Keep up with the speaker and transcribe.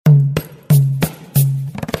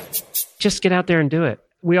Just get out there and do it.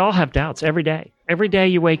 We all have doubts every day. Every day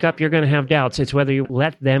you wake up, you're going to have doubts. It's whether you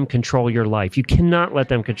let them control your life. You cannot let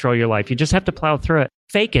them control your life. You just have to plow through it.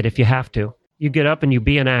 Fake it if you have to. You get up and you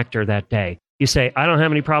be an actor that day. You say, I don't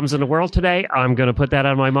have any problems in the world today. I'm going to put that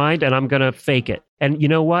out of my mind and I'm going to fake it. And you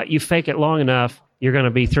know what? You fake it long enough, you're going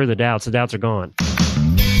to be through the doubts. The doubts are gone.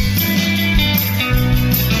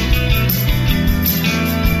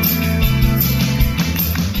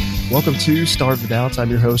 Welcome to Starve the Doubts. I'm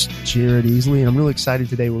your host, Jared Easley, and I'm really excited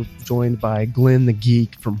today. We're joined by Glenn the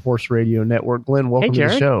Geek from Horse Radio Network. Glenn, welcome to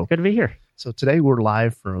the show. Good to be here. So today we're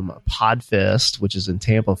live from Podfest, which is in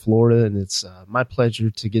Tampa, Florida, and it's my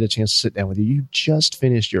pleasure to get a chance to sit down with you. You just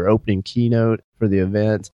finished your opening keynote for the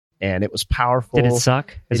event, and it was powerful. Did it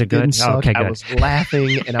suck? Is it good? Didn't suck. Okay, good. I was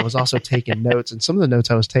laughing, and I was also taking notes, and some of the notes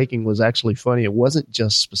I was taking was actually funny. It wasn't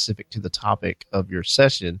just specific to the topic of your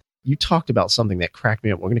session. You talked about something that cracked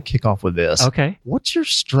me up. We're going to kick off with this. Okay. What's your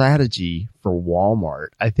strategy for Walmart?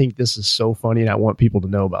 I think this is so funny, and I want people to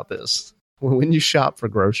know about this. When you shop for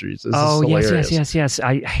groceries, this is hilarious. Yes.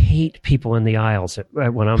 I hate people in the aisles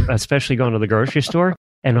when I'm especially going to the grocery store.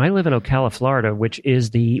 And I live in Ocala, Florida, which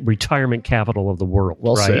is the retirement capital of the world.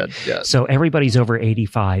 Well right? said, yes. So everybody's over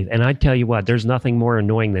 85. And I tell you what, there's nothing more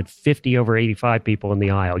annoying than 50 over 85 people in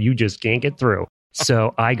the aisle. You just can't get through.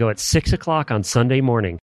 So I go at 6 o'clock on Sunday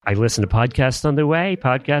morning. I listen to podcasts on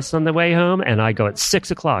the way home, and I go at 6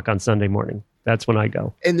 o'clock on Sunday morning. That's when I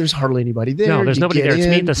go. And there's hardly anybody there. No, there's nobody there. It's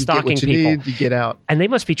me, the stocking people. You get out. And they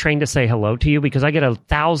must be trained to say hello to you because I get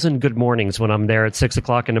 1,000 good mornings when I'm there at 6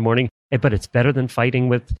 o'clock in the morning. But it's better than fighting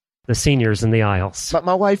with the seniors in the aisles.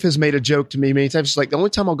 My wife has made a joke to me many times. She's like, the only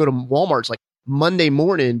time I'll go to Walmart is like Monday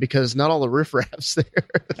morning because not all the riffraff's there.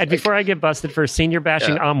 And before I get busted for senior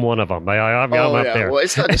bashing, I'm one of them. I'm up there. Well,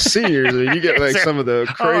 it's not the seniors. You get like some of the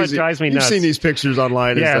crazy. It drives me nuts. You've seen these pictures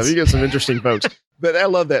online and stuff. You get some interesting folks. But I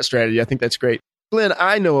love that strategy. I think that's great. Glenn,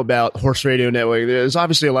 I know about Horse Radio Network. There's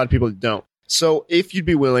obviously a lot of people that don't. So if you'd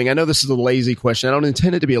be willing, I know this is a lazy question. I don't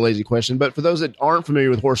intend it to be a lazy question, but for those that aren't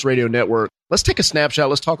familiar with Horse Radio Network, let's take a snapshot.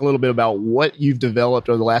 Let's talk a little bit about what you've developed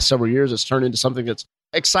over the last several years that's turned into something that's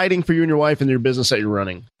exciting for you and your wife and your business that you're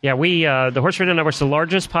running. Yeah, the Horse Radio Network is the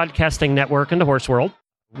largest podcasting network in the horse world.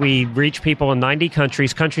 We reach people in 90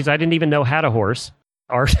 countries I didn't even know had a horse,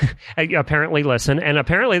 or apparently listen, and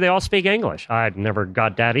apparently they all speak English. I never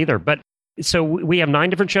got that either. But so we have 9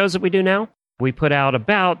 different shows that we do now. We put out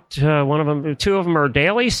about 2 of them are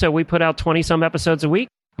daily, so we put out 20-some episodes a week.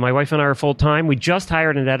 My wife and I are full-time. We just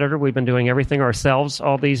hired an editor. We've been doing everything ourselves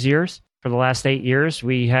all these years. For the last 8 years,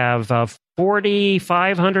 we have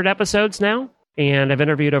 4,500 episodes now, and I've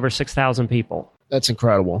interviewed over 6,000 people. That's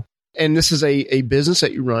incredible. And this is a business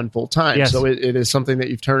that you run full-time, yes. So it is something that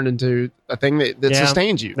you've turned into a thing that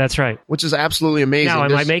sustains you. That's right. Which is absolutely amazing. Now,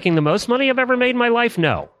 am I making the most money I've ever made in my life?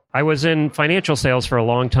 No. I was in financial sales for a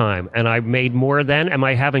long time, and I made more then. Am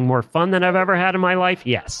I having more fun than I've ever had in my life?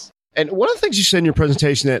 Yes. And one of the things you said in your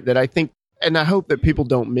presentation that I think, and I hope that people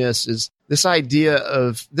don't miss, is this idea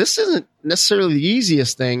of this isn't necessarily the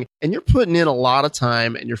easiest thing, and you're putting in a lot of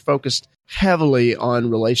time, and you're focused heavily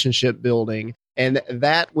on relationship building, and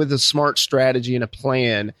that with a smart strategy and a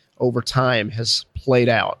plan over time has played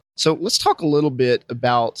out. So let's talk a little bit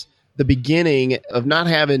about the beginning of not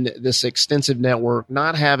having this extensive network,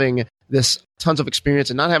 not having this tons of experience,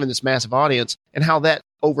 and not having this massive audience, and how that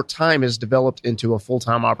over time has developed into a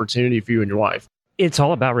full-time opportunity for you and your wife. It's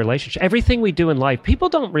all about relationship. Everything we do in life, people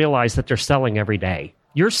don't realize that they're selling every day.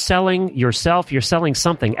 You're selling yourself. You're selling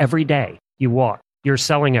something every day you walk. You're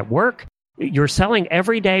selling at work. You're selling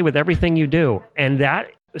every day with everything you do. And that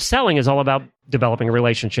selling is all about developing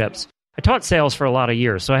relationships. I taught sales for a lot of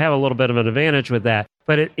years, so I have a little bit of an advantage with that.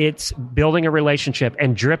 But it's building a relationship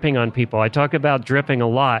and dripping on people. I talk about dripping a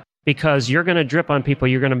lot because you're going to drip on people.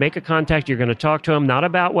 You're going to make a contact. You're going to talk to them, not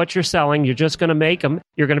about what you're selling. You're just going to make them.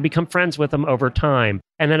 You're going to become friends with them over time.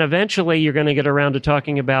 And then eventually you're going to get around to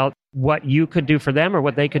talking about what you could do for them or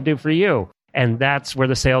what they could do for you. And that's where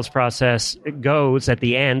the sales process goes at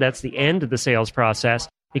the end. That's the end of the sales process.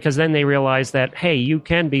 Because then they realize that, hey, you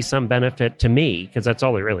can be some benefit to me, because that's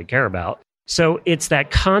all they really care about. So it's that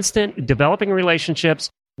constant developing relationships.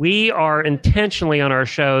 We are intentionally on our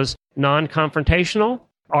shows non-confrontational.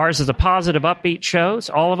 Ours is a positive, upbeat shows.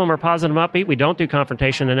 All of them are positive, upbeat. We don't do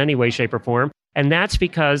confrontation in any way, shape, or form. And that's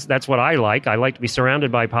because that's what I like. I like to be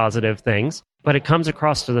surrounded by positive things. But it comes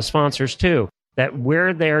across to the sponsors, too, that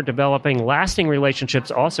we're there developing lasting relationships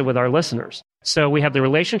also with our listeners. So we have the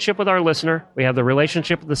relationship with our listener, we have the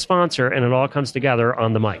relationship with the sponsor, and it all comes together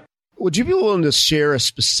on the mic. Would you be willing to share a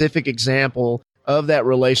specific example of that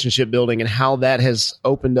relationship building and how that has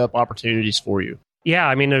opened up opportunities for you? Yeah,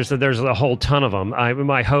 I mean, there's a whole ton of them.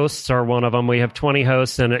 My hosts are one of them. We have 20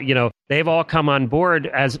 hosts, and they've all come on board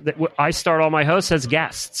as I start all my hosts as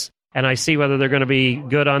guests, and I see whether they're going to be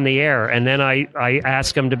good on the air, and then I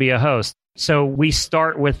ask them to be a host. So we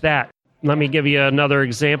start with that. Let me give you another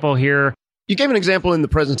example here. You gave an example in the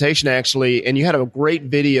presentation, actually, and you had a great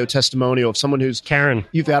video testimonial of someone who's... Karen.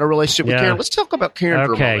 You've got a relationship with Karen. Let's talk about Karen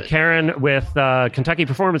for a moment. Okay, Karen with Kentucky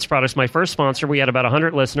Performance Products, my first sponsor. We had about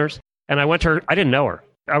 100 listeners, and I went to her. I didn't know her.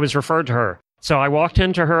 I was referred to her. So I walked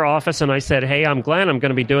into her office, and I said, hey, I'm Glenn. I'm going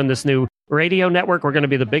to be doing this new radio network. We're going to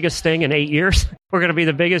be the biggest thing in 8 years. We're going to be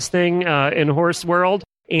the biggest thing in horse world.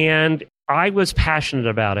 And I was passionate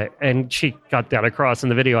about it, and she got that across in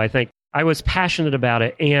the video, I think. I was passionate about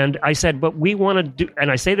it, and I said, but we want to do,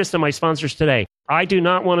 and I say this to my sponsors today, I do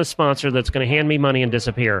not want a sponsor that's going to hand me money and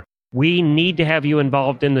disappear. We need to have you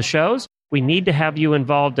involved in the shows. We need to have you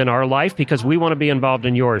involved in our life because we want to be involved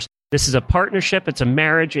in yours. This is a partnership. It's a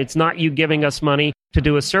marriage. It's not you giving us money to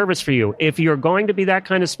do a service for you. If you're going to be that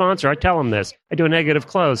kind of sponsor, I tell them this. I do a negative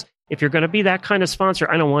close. If you're going to be that kind of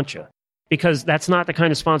sponsor, I don't want you. Because that's not the kind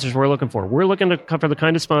of sponsors we're looking for. We're looking for the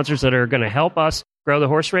kind of sponsors that are going to help us grow the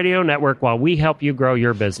Horse Radio Network while we help you grow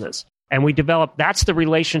your business. And we develop, that's the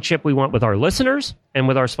relationship we want with our listeners and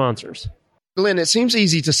with our sponsors. Glenn, it seems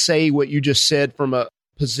easy to say what you just said from a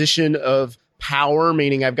position of power,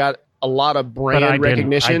 meaning I've got a lot of brand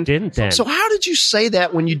recognition. I didn't then. So how did you say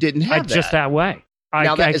that when you didn't have that? Just that way.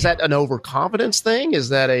 Is that an overconfidence thing? Is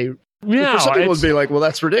that a... No. Some people would be like, well,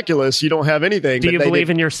 that's ridiculous. You don't have anything. Do you believe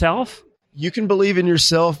in yourself? You can believe in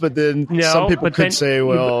yourself, but then some people could say,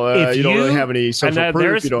 well, you don't really have any social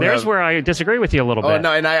proof. There's where I disagree with you a little bit. Oh,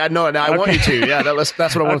 no, and I know, and I want you to. Yeah, that's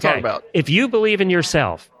what I want to talk about. If you believe in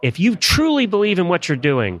yourself, if you truly believe in what you're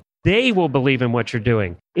doing, they will believe in what you're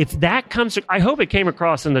doing. If that comes, I hope it came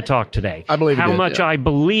across in the talk today. I believe how much I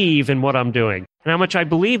believe in what I'm doing, and how much I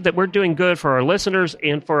believe that we're doing good for our listeners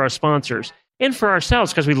and for our sponsors and for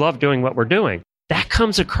ourselves because we love doing what we're doing. That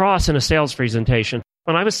comes across in a sales presentation.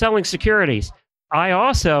 When I was selling securities, I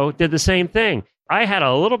also did the same thing. I had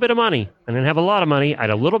a little bit of money. I didn't have a lot of money. I had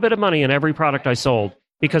a little bit of money in every product I sold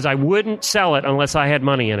because I wouldn't sell it unless I had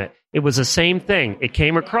money in it. It was the same thing. It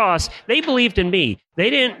came across. They believed in me. They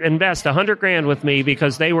didn't invest $100,000 with me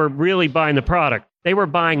because they were really buying the product. They were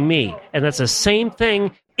buying me. And that's the same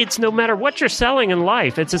thing. It's no matter what you're selling in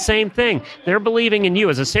life. It's the same thing. They're believing in you.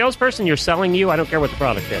 As a salesperson, you're selling you. I don't care what the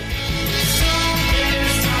product is.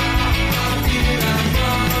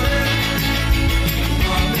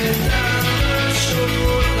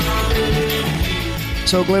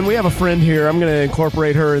 So, Glenn, we have a friend here. I'm going to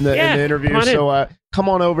incorporate her in the interview. So, come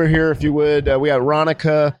on over here if you would. We have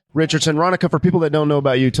Ronica Richardson. Ronica, for people that don't know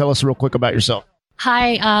about you, tell us real quick about yourself.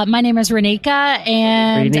 Hi, my name is Renika,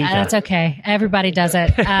 and that's okay. Everybody does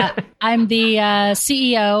it. I'm the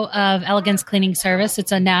CEO of Elegance Cleaning Service.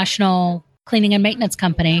 It's a national cleaning and maintenance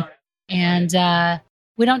company, and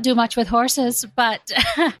we don't do much with horses, but...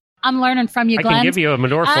 I'm learning from you, Glenn. I can give you a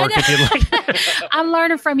manure fork if you'd like. I'm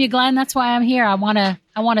learning from you, Glenn. That's why I'm here. I want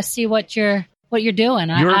to see what you're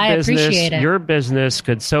doing. I appreciate it. Your business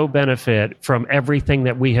could so benefit from everything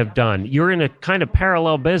that we have done. You're in a kind of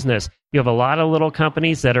parallel business. You have a lot of little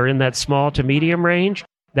companies that are in that small to medium range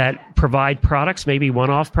that provide products, maybe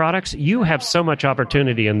one-off products. You have so much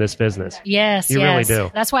opportunity in this business. Yes, you really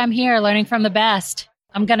do. That's why I'm here, learning from the best.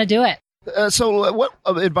 I'm going to do it. So what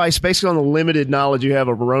advice, based on the limited knowledge you have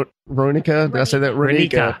of Ronica? Did I say that?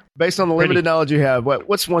 Renika. Based on the limited knowledge you have,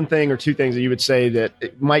 what's one thing or two things that you would say that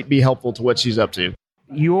it might be helpful to what she's up to?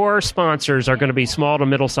 Your sponsors are going to be small to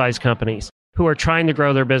middle-sized companies who are trying to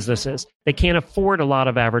grow their businesses. They can't afford a lot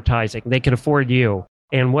of advertising. They can afford you.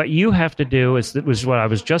 And what you have to do is what I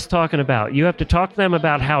was just talking about. You have to talk to them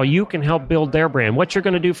about how you can help build their brand, what you're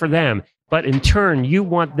going to do for them. But in turn, you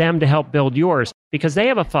want them to help build yours because they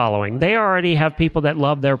have a following. They already have people that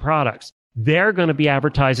love their products. They're going to be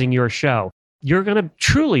advertising your show. You're going to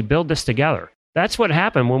truly build this together. That's what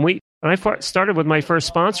happened when I started with my first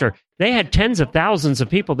sponsor. They had tens of thousands of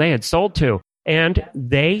people they had sold to, and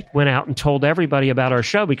they went out and told everybody about our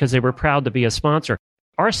show because they were proud to be a sponsor.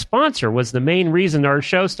 Our sponsor was the main reason our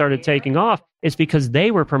show started taking off is because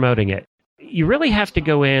they were promoting it. You really have to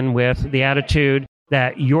go in with the attitude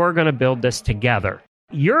that you're going to build this together.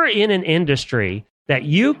 You're in an industry that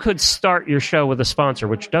you could start your show with a sponsor,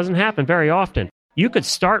 which doesn't happen very often. You could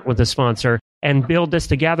start with a sponsor and build this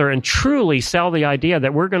together and truly sell the idea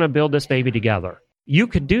that we're going to build this baby together. You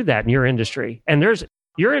could do that in your industry. And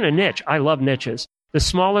you're in a niche. I love niches. The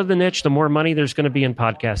smaller the niche, the more money there's going to be in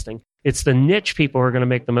podcasting. It's the niche people who are going to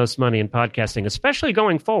make the most money in podcasting, especially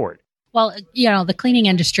going forward. Well, the cleaning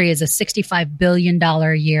industry is a $65 billion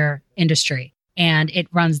a year industry. and it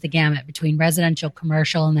runs the gamut between residential,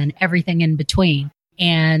 commercial, and then everything in between.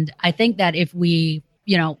 And I think that if we,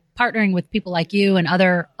 partnering with people like you and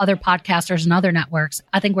other podcasters and other networks,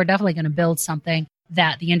 I think we're definitely going to build something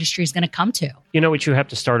that the industry is going to come to. You know what you have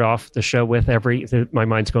to start off the show with my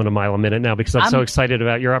mind's going a mile a minute now because I'm so excited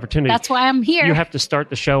about your opportunity. That's why I'm here. You have to start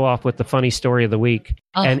the show off with the funny story of the week.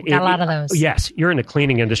 Oh, got a lot of those. Yes, you're in the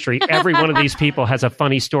cleaning industry. Every one of these people has a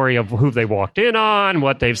funny story of who they walked in on,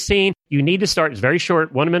 what they've seen. You need to start. It's very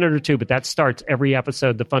short, 1 minute or two, but that starts every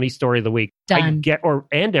episode, the funny story of the week. Done.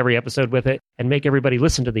 End every episode with it and make everybody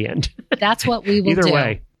listen to the end. That's what we will do. Either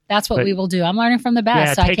way. That's what we will do. I'm learning from the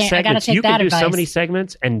best. Yeah, I got to take you that can do advice. so many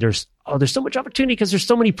segments, and there's so much opportunity because there's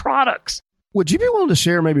so many products. Would you be willing to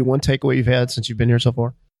share maybe one takeaway you've had since you've been here so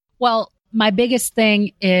far? Well, my biggest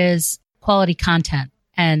thing is quality content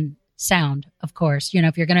and sound, of course.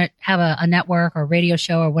 If you're going to have a network or radio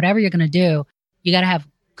show or whatever you're going to do, you got to have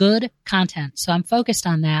good content. So I'm focused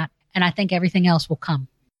on that, and I think everything else will come.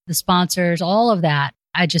 The sponsors, all of that.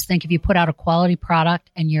 I just think if you put out a quality product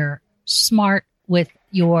and you're smart with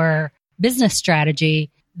your business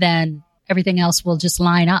strategy, then everything else will just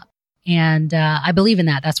line up. And I believe in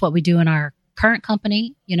that. That's what we do in our current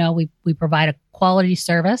company. We provide a quality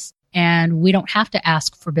service and we don't have to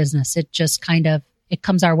ask for business. It just it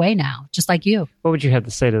comes our way now, just like you. What would you have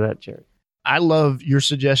to say to that, Jerry? I love your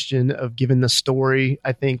suggestion of giving the story.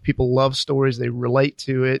 I think people love stories. They relate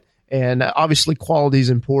to it. And obviously quality is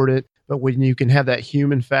important, but when you can have that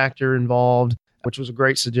human factor involved, which was a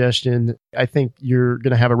great suggestion, I think you're going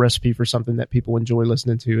to have a recipe for something that people enjoy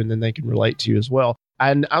listening to and then they can relate to as well.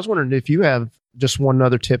 And I was wondering if you have just one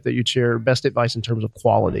other tip that you'd share, best advice in terms of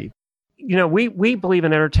quality. We believe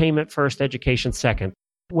in entertainment first, education second.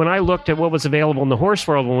 When I looked at what was available in the horse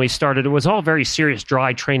world when we started, it was all very serious,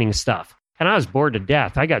 dry training stuff. And I was bored to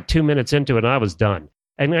death. I got 2 minutes into it and I was done.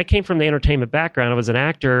 I mean, I came from the entertainment background. I was an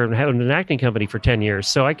actor and had an acting company for 10 years.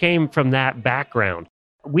 So I came from that background.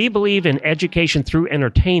 We believe in education through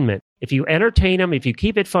entertainment. If you entertain them, if you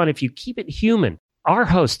keep it fun, if you keep it human, our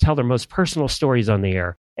hosts tell their most personal stories on the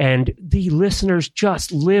air. And the listeners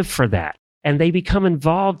just live for that. And they become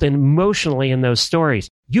involved emotionally in those stories.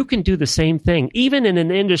 You can do the same thing, even in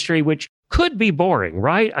an industry which could be boring,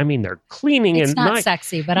 right? I mean, they're cleaning it's not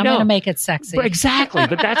sexy, but I'm going to make it sexy. Exactly,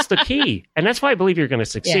 but that's the key. And that's why I believe you're going to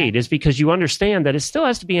succeed, is because you understand that it still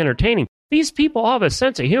has to be entertaining. These people all have a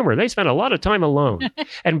sense of humor. They spend a lot of time alone.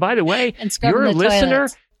 And by the way, you're a listener.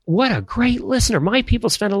 Toilets. What a great listener. My people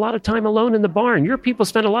spend a lot of time alone in the barn. Your people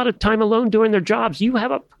spend a lot of time alone doing their jobs. You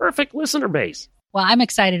have a perfect listener base. Well, I'm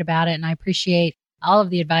excited about it, and I appreciate all of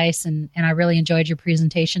the advice, and I really enjoyed your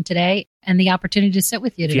presentation today and the opportunity to sit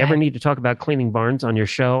with you today. If you ever need to talk about cleaning barns on your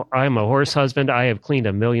show, I'm a horse husband. I have cleaned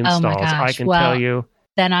a million stalls. My gosh. I can tell you.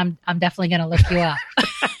 Then I'm definitely going to look you up.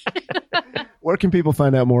 Where can people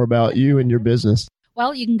find out more about you and your business?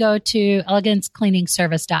 Well, you can go to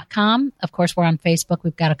elegancecleaningservice.com. Of course, we're on Facebook.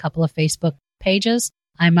 We've got a couple of Facebook pages.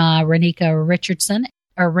 I'm Renika Richardson,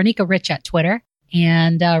 or Renika Rich at Twitter,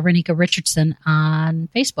 and Renika Richardson on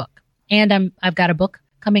Facebook. And I've got a book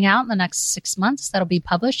coming out in the next 6 months that'll be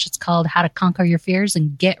published. It's called How to Conquer Your Fears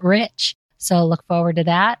and Get Rich. So look forward to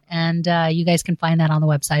that. And you guys can find that on the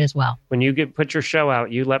website as well. When you put your show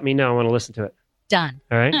out, you let me know. I want to listen to it. Done.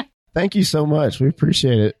 All right. Thank you so much. We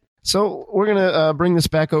appreciate it. So we're going to bring this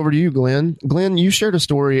back over to you, Glenn. Glenn, you shared a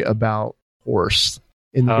story about horse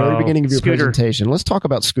in the very beginning of your presentation. Let's talk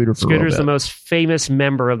about Scooter for a little bit. Scooter's the most famous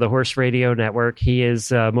member of the Horse Radio Network. He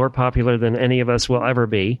is more popular than any of us will ever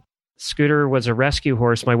be. Scooter was a rescue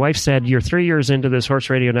horse. My wife said, you're 3 years into this Horse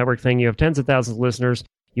Radio Network thing. You have tens of thousands of listeners.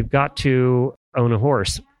 You've got to own a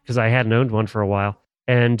horse, because I hadn't owned one for a while.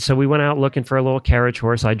 And so we went out looking for a little carriage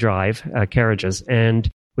horse. I drive carriages. And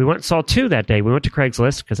we went and saw two that day. We went to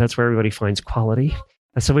Craigslist, because that's where everybody finds quality.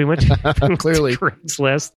 And so we went to, Clearly.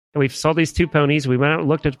 Craigslist. And we saw these two ponies. We went out and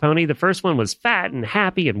looked at the pony. The first one was fat and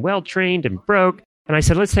happy and well-trained and broke. And I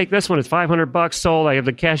said, let's take this one. It's $500 sold. I have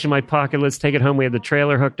the cash in my pocket. Let's take it home. We have the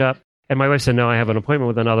trailer hooked up. And my wife said, no, I have an appointment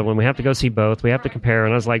with another one. We have to go see both. We have to compare.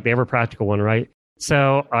 And I was like, they have a practical one, right?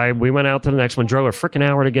 So we went out to the next one, drove a freaking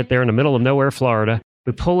hour to get there in the middle of nowhere, Florida.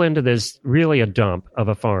 We pull into this really a dump of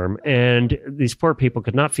a farm. And these poor people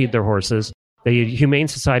could not feed their horses. The Humane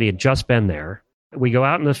Society had just been there. We go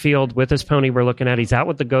out in the field with this pony we're looking at. He's out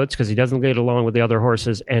with the goats because he doesn't get along with the other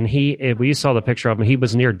horses. And we saw the picture of him. He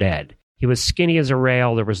was near dead. He was skinny as a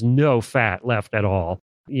rail. There was no fat left at all.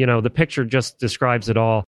 You know, the picture just describes it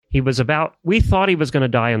all. We thought he was going to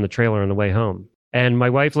die on the trailer on the way home. And my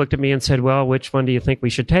wife looked at me and said, well, which one do you think we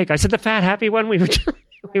should take? I said, the fat, happy one. We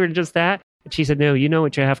were just that. And she said, no, you know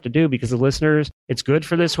what you have to do, because the listeners, it's good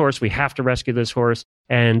for this horse. We have to rescue this horse.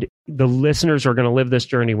 And the listeners are going to live this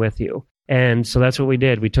journey with you. And so that's what we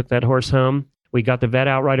did. We took that horse home. We got the vet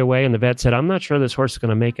out right away, and the vet said, I'm not sure this horse is going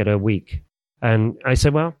to make it a week. And I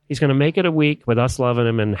said, well, he's going to make it a week with us loving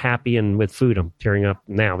him and happy and with food. I'm tearing up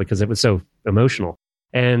now because it was so emotional.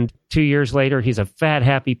 And 2 years later, he's a fat,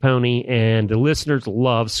 happy pony, and the listeners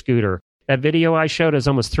love Scooter. That video I showed has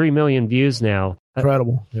almost 3 million views now.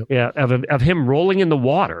 Incredible. Yep. Yeah, of him rolling in the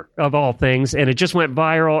water, of all things, and it just went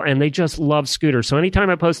viral, and they just love Scooter. So anytime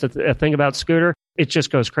I post a thing about Scooter, it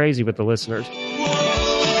just goes crazy with the listeners.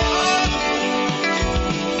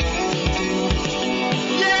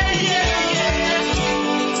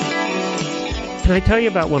 Can I tell you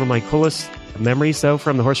about one of my coolest memories, though,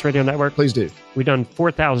 from the Horse Radio Network? Please do. We've done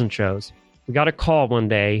 4,000 shows. We got a call one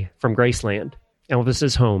day from Graceland,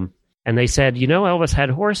 Elvis's home. And they said, Elvis had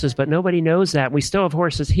horses, but nobody knows that. We still have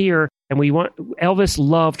horses here, and Elvis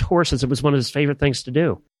loved horses. It was one of his favorite things to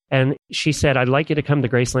do. And she said, I'd like you to come to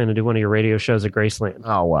Graceland and do one of your radio shows at Graceland.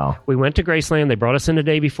 Oh, wow. We went to Graceland. They brought us in the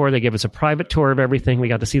day before. They gave us a private tour of everything. We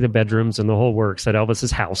got to see the bedrooms and the whole works at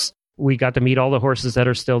Elvis's house. We got to meet all the horses that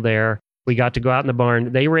are still there. We got to go out in the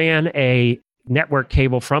barn. They ran a network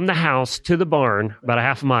cable from the house to the barn, about a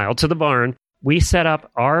half a mile to the barn. We set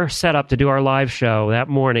up our setup to do our live show that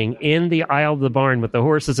morning in the aisle of the barn with the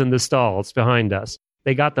horses in the stalls behind us.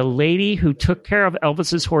 They got the lady who took care of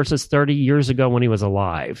Elvis's horses 30 years ago when he was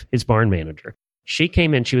alive, his barn manager. She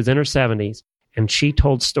came in, she was in her 70s, and she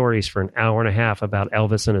told stories for an hour and a half about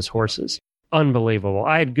Elvis and his horses. Unbelievable.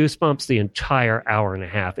 I had goosebumps the entire hour and a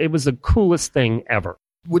half. It was the coolest thing ever.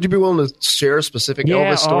 Would you be willing to share a specific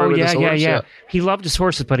Elvis story with his horse? Yeah. He loved his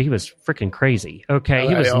horses, but he was freaking crazy. Okay,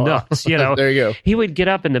 he was nuts. There you go. He would get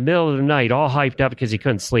up in the middle of the night, all hyped up because he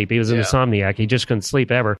couldn't sleep. He was an insomniac. He just couldn't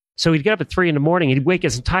sleep ever. So he'd get up at 3 a.m. He'd wake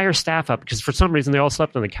his entire staff up because for some reason they all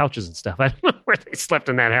slept on the couches and stuff. I don't know where they slept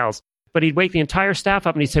in that house. But he'd wake the entire staff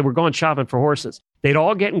up and he'd say, we're going shopping for horses. They'd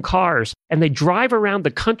all get in cars and they'd drive around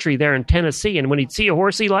the country there in Tennessee. And when he'd see a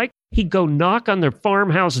horse he liked, he'd go knock on their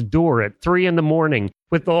farmhouse door at 3 a.m.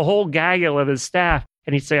 with the whole gaggle of his staff.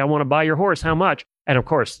 And he'd say, I want to buy your horse. How much? And of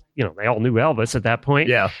course, they all knew Elvis at that point.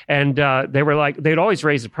 Yeah. And they were like, they'd always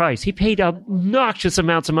raise the price. He paid obnoxious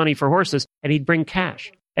amounts of money for horses and he'd bring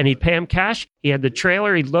cash. And he'd pay him cash. He had the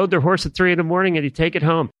trailer. He'd load their horse at 3 a.m. and he'd take it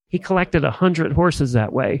home. He collected 100 horses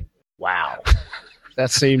that way. Wow. That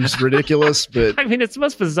seems ridiculous, but... I mean, it's the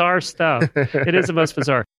most bizarre stuff. It is the most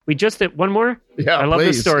bizarre. We just did... One more? Yeah, I love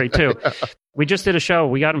please. this story, too. We just did a show.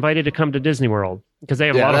 We got invited to come to Disney World because they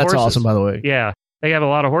have a lot of horses. That's awesome, by the way. Yeah, they have a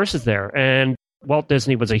lot of horses there. And Walt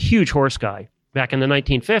Disney was a huge horse guy back in the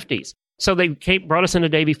 1950s. So they brought us in the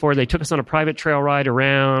day before. They took us on a private trail ride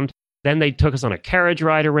around. Then they took us on a carriage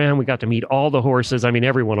ride around. We got to meet all the horses. I mean,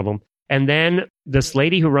 every one of them. And then this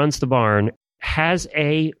lady who runs the barn has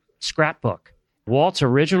a scrapbook, Walt's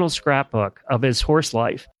original scrapbook of his horse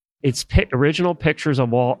life. It's original pictures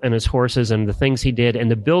of Walt and his horses and the things he did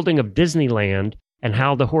and the building of Disneyland and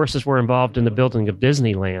how the horses were involved in the building of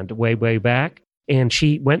Disneyland way, way back. And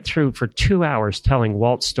she went through for 2 hours telling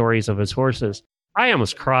Walt stories of his horses. I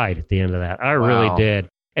almost cried at the end of that. I really did.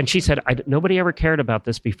 And she said, nobody ever cared about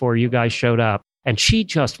this before you guys showed up. And she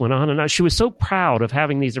just went on and on. She was so proud of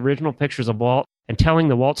having these original pictures of Walt and telling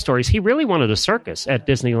the Walt stories. He really wanted a circus at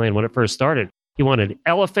Disneyland when it first started. He wanted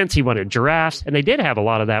elephants, he wanted giraffes, and they did have a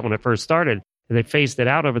lot of that when it first started. They phased it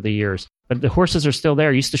out over the years. But the horses are still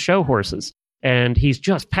there. He used to show horses. And he's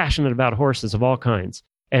just passionate about horses of all kinds.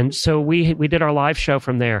 And so we did our live show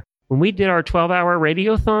from there. When we did our 12-hour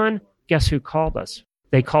radiothon, guess who called us?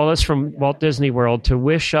 They called us from Walt Disney World to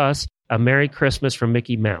wish us a Merry Christmas from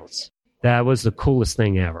Mickey Mouse. That was the coolest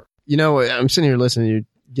thing ever. I'm sitting here listening. You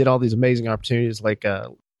get all these amazing opportunities like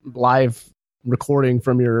live recording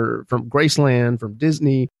from Graceland, from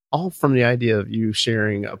Disney, all from the idea of you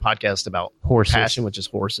sharing a podcast about horses. Passion, which is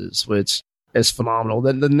horses, which is phenomenal.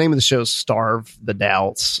 The name of the show is Starve the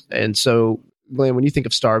Doubts. And so, Glenn, when you think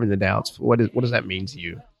of starving the doubts, what does that mean to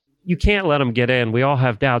you? You can't let them get in. We all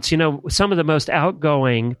have doubts. Some of the most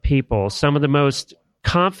outgoing people, some of the most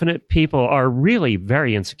confident people are really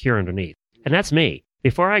very insecure underneath. And that's me.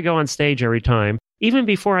 Before I go on stage every time, even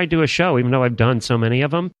before I do a show, even though I've done so many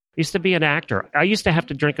of them, I used to be an actor. I used to have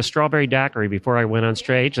to drink a strawberry daiquiri before I went on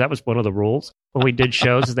stage. That was one of the rules when we did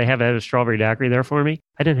shows, is they have a strawberry daiquiri there for me.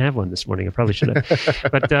 I didn't have one this morning. I probably should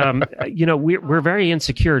have. But, we're very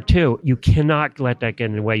insecure too. You cannot let that get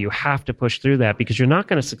in the way. You have to push through that because you're not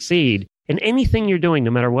going to succeed in anything you're doing,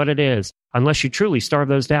 no matter what it is, unless you truly starve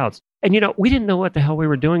those doubts. And, we didn't know what the hell we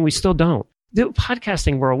were doing. We still don't. The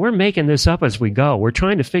podcasting world, we're making this up as we go. We're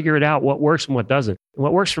trying to figure it out, what works and what doesn't. And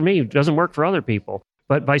what works for me doesn't work for other people,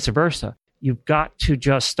 but vice versa. you've got to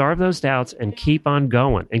just starve those doubts and keep on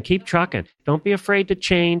going and keep trucking. Don't be afraid to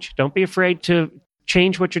change. Don't be afraid to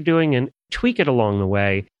change what you're doing and tweak it along the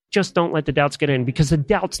way. Just don't let the doubts get in, because the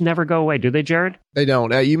doubts never go away. Do they, Jared? They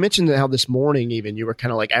don't. You mentioned how this morning even you were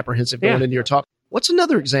kind of like apprehensive going into your talk. What's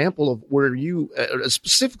another example of where you,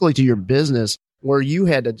 specifically to your business, where you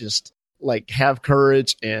had to just like have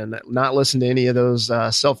courage and not listen to any of those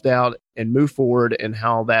self-doubt and move forward, and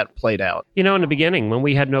how that played out? In the beginning when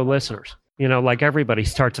we had no listeners, like everybody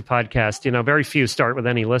starts a podcast, very few start with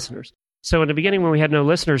any listeners. So in the beginning when we had no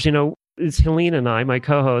listeners, it's Helene and I, my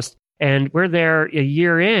co-host, and we're there a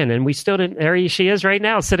year in, and we still didn't. There she is right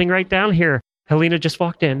now, sitting right down here. Helena just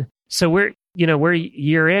walked in. So we're a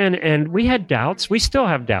year in, and we had doubts. We still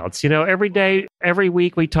have doubts. Every day, every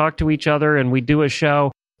week, we talk to each other and we do a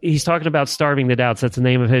show. He's talking about Starving the Doubts. That's the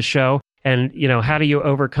name of his show. And, how do you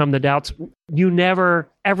overcome the doubts? You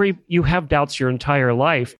have doubts your entire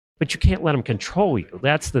life, but you can't let them control you.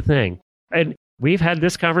 That's the thing. And we've had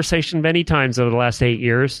this conversation many times over the last 8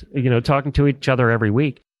 years, talking to each other every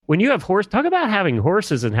week. When you have talk about having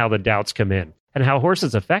horses and how the doubts come in and how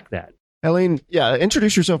horses affect that. Helene,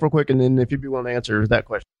 introduce yourself real quick, and then if you'd be willing to answer that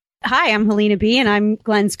question. Hi, I'm Helena B., and I'm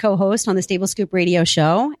Glenn's co-host on the Stable Scoop radio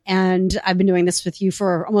show. And I've been doing this with you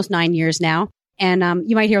for almost 9 years now. And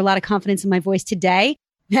you might hear a lot of confidence in my voice today.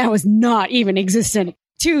 That was not even existent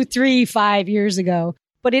 2, 3, 5 years ago.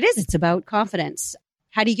 But it is. It's about confidence.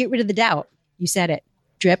 How do you get rid of the doubt? You said it.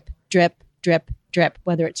 Drip, drip, drip, drip.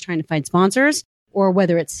 Whether it's trying to find sponsors or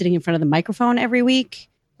whether it's sitting in front of the microphone every week,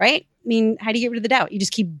 right? I mean, how do you get rid of the doubt? You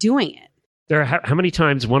just keep doing it. How many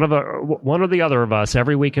times one or the other of us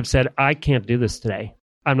every week have said, I can't do this today.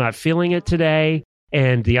 I'm not feeling it today.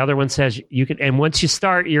 And the other one says you can. And once you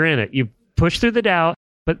start, you're in it. You push through the doubt,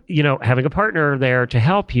 but having a partner there to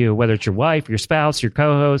help you, whether it's your wife, your spouse, your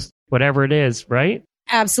co-host, whatever it is, right?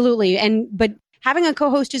 Absolutely. But having a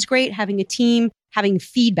co-host is great. Having a team, having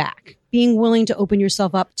feedback, being willing to open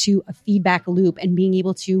yourself up to a feedback loop and being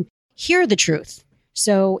able to hear the truth.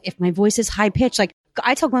 So if my voice is high pitched, like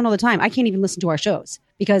I tell Glenn all the time, I can't even listen to our shows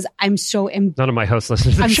because I'm so... None of my hosts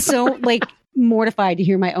listen to the show. I'm so mortified to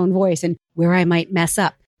hear my own voice and where I might mess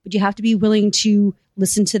up. But you have to be willing to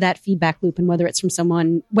listen to that feedback loop, and whether it's from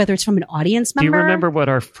an audience member. Do you remember what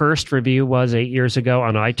our first review was 8 years ago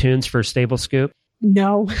on iTunes for Stable Scoop?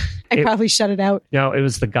 No, I probably shut it out. No, it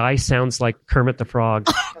was The Guy Sounds Like Kermit the Frog.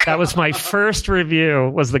 Oh, that was my first review,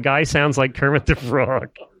 was The Guy Sounds Like Kermit the Frog.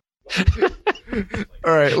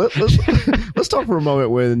 All right, let's talk for a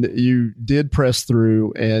moment when you did press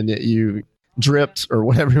through and you dripped, or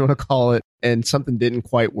whatever you want to call it, and something didn't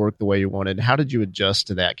quite work the way you wanted. How did you adjust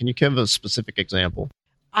to that? Can you give a specific example?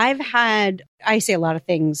 I say a lot of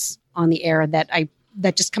things on the air that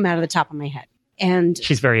just come out of the top of my head. And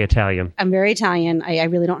she's very Italian. I'm very Italian. I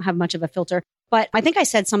really don't have much of a filter, but I think I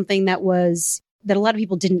said something that a lot of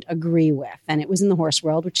people didn't agree with, and it was in the horse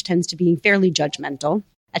world, which tends to be fairly judgmental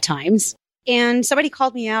at times. And somebody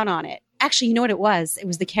called me out on it. Actually, you know what it was? It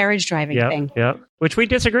was the carriage driving thing. Yeah, which we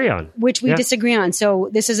disagree on. Disagree on. So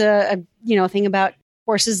this is a thing about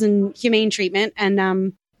horses and humane treatment.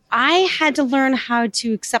 And I had to learn how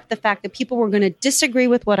to accept the fact that people were going to disagree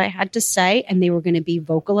with what I had to say, and they were going to be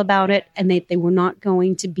vocal about it, and they were not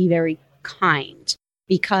going to be very kind.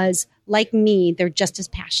 Because like me, they're just as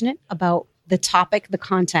passionate about the topic, the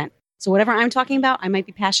content. So whatever I'm talking about, I might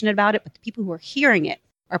be passionate about it, but the people who are hearing it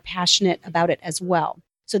are passionate about it as well.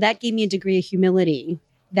 So that gave me a degree of humility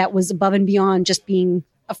that was above and beyond just being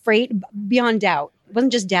afraid, beyond doubt. It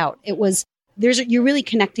wasn't just doubt. It was, you're really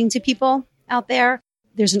connecting to people out there.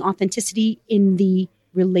 There's an authenticity in the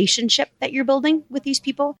relationship that you're building with these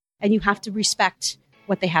people, and you have to respect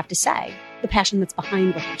what they have to say, the passion that's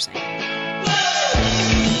behind what they're saying.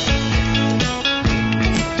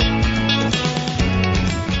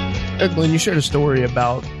 Glenn, you shared a story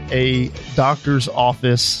about a doctor's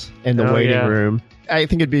office and the waiting room. I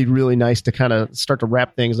think it'd be really nice to kind of start to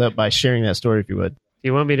wrap things up by sharing that story, if you would. Do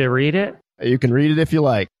you want me to read it? You can read it if you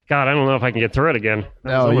like. God, I don't know if I can get through it again.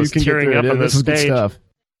 No, you can tearing get through up it. on This is good stuff.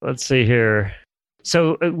 Let's see here.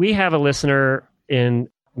 So we have a listener in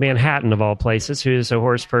Manhattan, of all places, who is a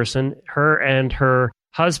horse person. Her and her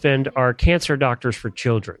husband are cancer doctors for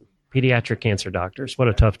children, pediatric cancer doctors. What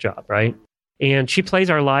a tough job, right? And she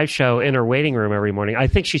plays our live show in her waiting room every morning. I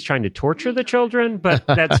think she's trying to torture the children, but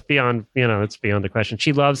that's beyond, it's beyond the question.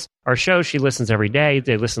 She loves our show. She listens every day.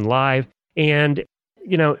 They listen live. And,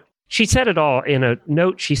 she said it all in a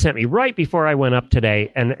note she sent me right before I went up today.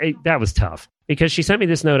 And that was tough because she sent me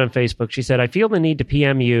this note on Facebook. She said, I feel the need to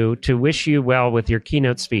PM you to wish you well with your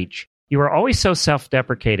keynote speech. You are always so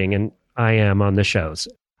self-deprecating, and I am on the shows.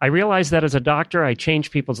 I realize that as a doctor, I change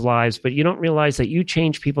people's lives, but you don't realize that you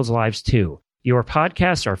change people's lives too. Your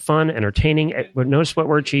podcasts are fun, entertaining. Notice what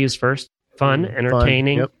word she used first. Fun,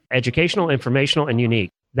 entertaining, Yep. educational, informational, and unique.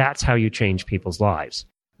 That's how you change people's lives.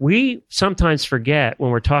 We sometimes forget when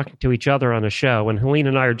we're talking to each other on a show, when Helene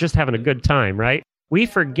and I are just having a good time, right? We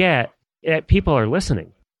forget that people are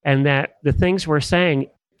listening and that the things we're saying,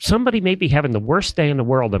 somebody may be having the worst day in the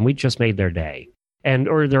world and we just made their day.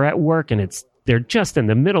 Or they're at work and they're just in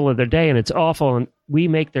the middle of their day and it's awful and we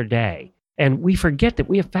make their day. And we forget that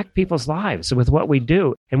we affect people's lives with what we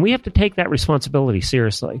do. And we have to take that responsibility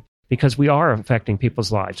seriously because we are affecting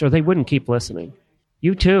people's lives or they wouldn't keep listening.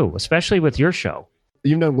 You too, especially with your show.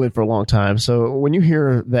 You've known Glenn for a long time. So when you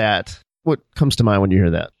hear that, what comes to mind when you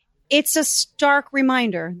hear that? It's a stark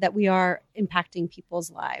reminder that we are impacting people's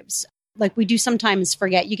lives. Like we do sometimes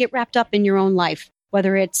forget. You get wrapped up in your own life,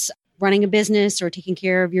 whether it's running a business or taking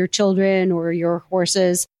care of your children or your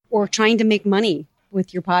horses or trying to make money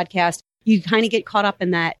with your podcast. You kind of get caught up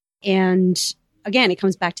in that. And again, it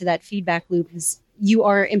comes back to that feedback loop is you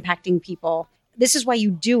are impacting people. This is why you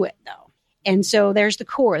do it, though. And so there's the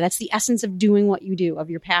core. That's the essence of doing what you do, of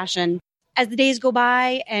your passion. As the days go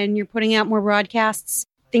by and you're putting out more broadcasts,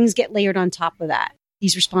 things get layered on top of that.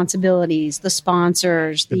 These responsibilities, the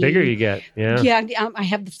sponsors. The bigger you get. Yeah. Yeah, I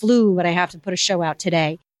have the flu, but I have to put a show out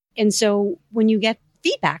today. And so when you get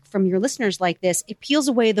feedback from your listeners like this, it peels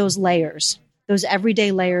away those layers, those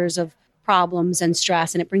everyday layers of problems and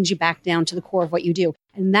stress, and it brings you back down to the core of what you do.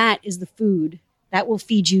 And that is the food that will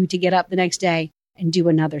feed you to get up the next day and do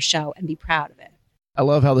another show and be proud of it. I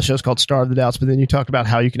love how the show's called Starve the Doubts, but then you talk about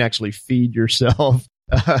how you can actually feed yourself.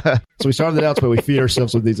 So we starve the doubts, but we feed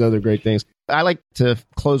ourselves with these other great things. I like to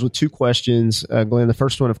close with two questions. Glenn, the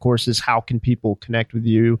first one, of course, is how can people connect with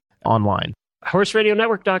you online?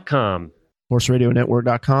 HorseRadioNetwork.com.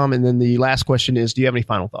 HorseRadioNetwork.com. And then the last question is, do you have any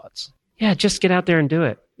final thoughts? Yeah, just get out there and do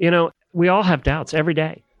it. You know, we all have doubts every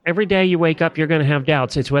day. Every day you wake up, you're going to have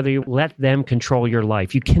doubts. It's whether you let them control your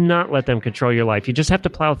life. You cannot let them control your life. You just have to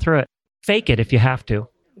plow through it. Fake it if you have to.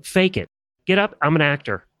 Fake it. Get up. I'm an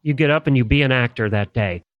actor. You get up and you be an actor that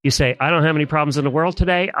day. You say, I don't have any problems in the world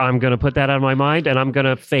today. I'm going to put that out of my mind and I'm going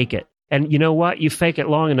to fake it. And you know what? You fake it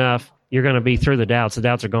long enough, you're going to be through the doubts. The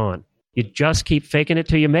doubts are gone. You just keep faking it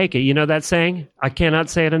till you make it. You know that saying? I cannot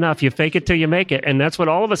say it enough. You fake it till you make it. And that's what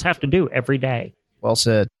all of us have to do every day. Well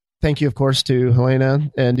said. Thank you, of course, to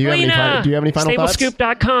Helena. And do you have any final thoughts?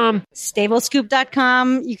 StableScoop.com.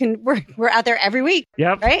 StableScoop.com. We're out there every week.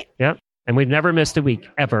 Yep. Right? Yep. And we've never missed a week,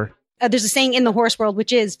 ever. There's a saying in the horse world,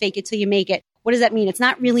 which is fake it till you make it. What does that mean? It's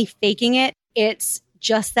not really faking it. It's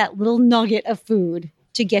just that little nugget of food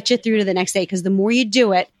to get you through to the next day. Because the more you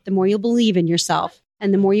do it, the more you'll believe in yourself.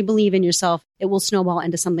 And the more you believe in yourself, it will snowball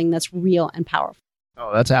into something that's real and powerful.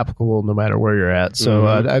 Oh, that's applicable no matter where you're at. So,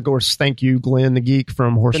 of course, thank you, Glenn, the Geek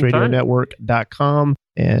from HorseRadioNetwork.com.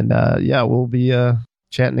 And we'll be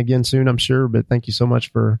chatting again soon, I'm sure. But thank you so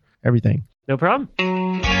much for everything. No problem.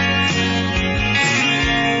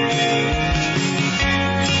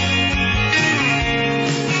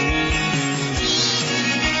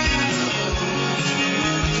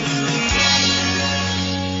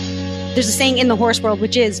 There's a saying in the horse world,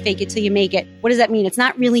 which is fake it till you make it. What does that mean? It's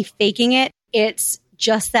not really faking it. It's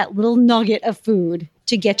just that little nugget of food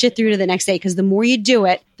to get you through to the next day. Because the more you do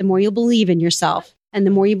it, the more you'll believe in yourself. And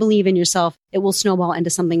the more you believe in yourself, it will snowball into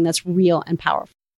something that's real and powerful.